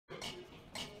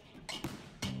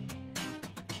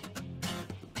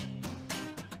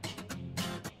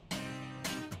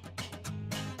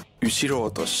Ushiro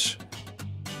Otoshi.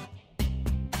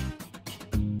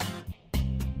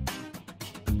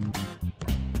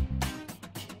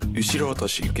 Ushiro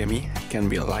Otoshi Ukemi can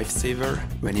be a lifesaver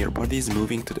when your body is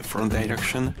moving to the front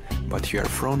direction, but you are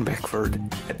thrown backward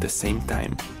at the same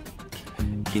time.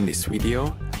 In this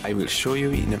video, I will show you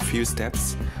in a few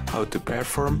steps how to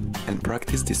perform and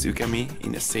practice this Ukemi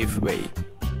in a safe way.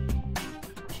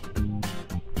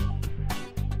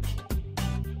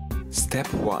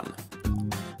 Step 1.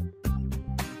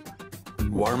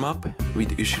 Warm up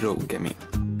with Ushiro Ukemi.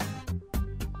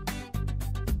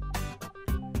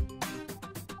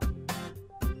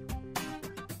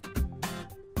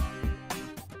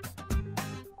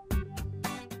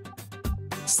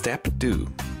 Step 2.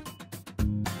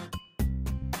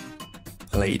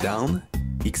 Lay down,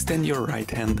 extend your right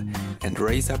hand and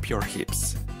raise up your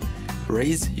hips.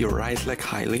 Raise your right leg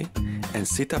highly and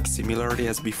sit up similarly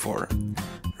as before.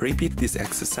 Repeat this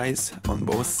exercise on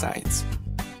both sides.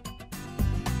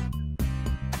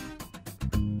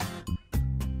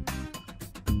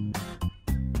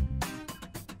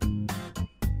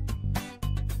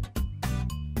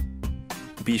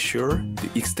 Be sure to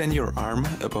extend your arm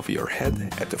above your head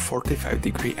at a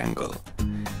 45-degree angle.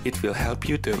 It will help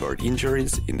you to avoid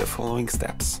injuries in the following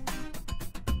steps.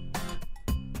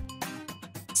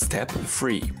 Step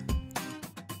 3.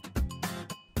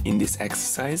 In this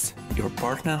exercise, your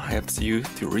partner helps you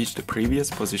to reach the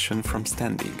previous position from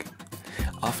standing.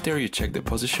 After you check the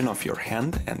position of your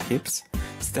hand and hips,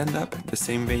 stand up the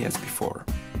same way as before.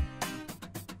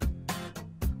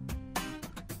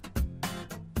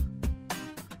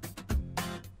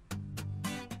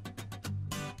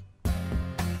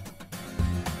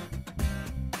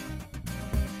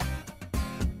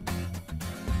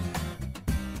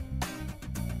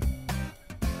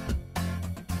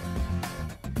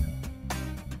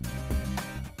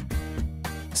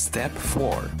 Step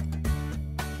 4.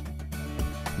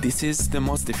 This is the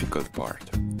most difficult part.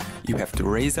 You have to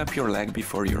raise up your leg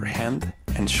before your hand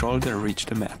and shoulder reach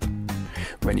the mat.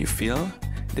 When you feel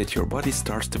that your body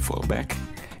starts to fall back,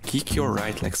 kick your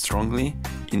right leg strongly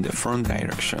in the front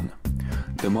direction.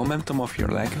 The momentum of your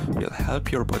leg will help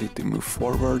your body to move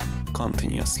forward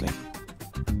continuously.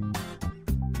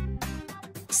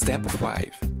 Step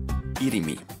 5.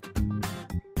 Irimi.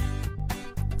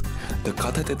 The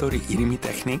Katatedori Irimi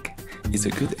technique is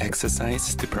a good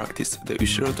exercise to practice the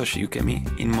Ushiro Otoshi Ukemi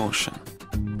in motion.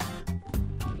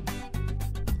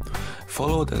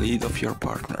 Follow the lead of your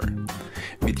partner.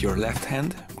 With your left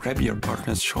hand, grab your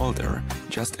partner's shoulder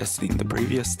just as in the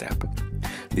previous step.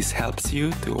 This helps you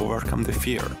to overcome the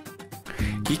fear.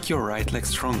 Kick your right leg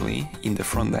strongly in the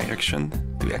front direction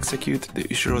to execute the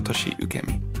Ushiro Otoshi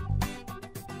Ukemi.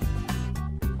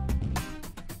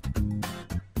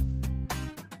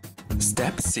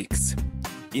 Step 6.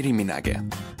 Iriminage.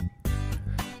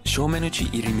 Shoumenuchi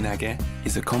Iriminage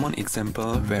is a common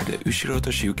example where the Ushiro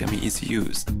Otoshi Ukemi is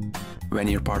used. When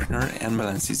your partner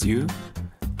unbalances you,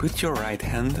 put your right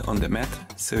hand on the mat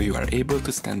so you are able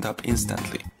to stand up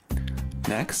instantly.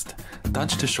 Next,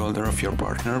 touch the shoulder of your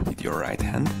partner with your right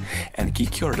hand and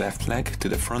kick your left leg to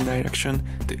the front direction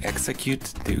to execute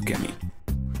the Ukemi.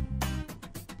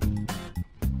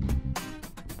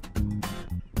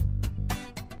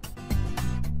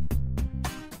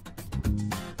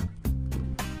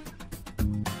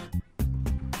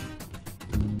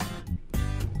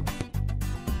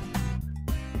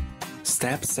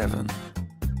 Step 7.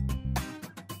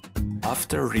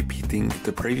 After repeating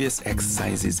the previous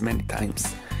exercises many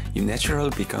times, you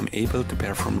naturally become able to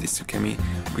perform this Ukemi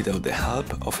without the help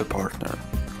of a partner.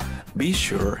 Be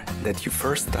sure that you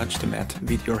first touch the mat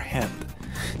with your hand,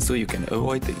 so you can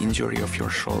avoid the injury of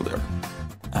your shoulder.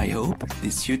 I hope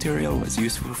this tutorial was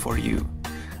useful for you.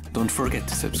 Don't forget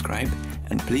to subscribe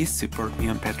and please support me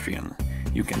on Patreon.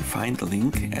 You can find the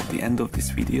link at the end of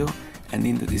this video and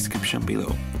in the description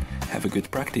below. Have a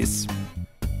good practice!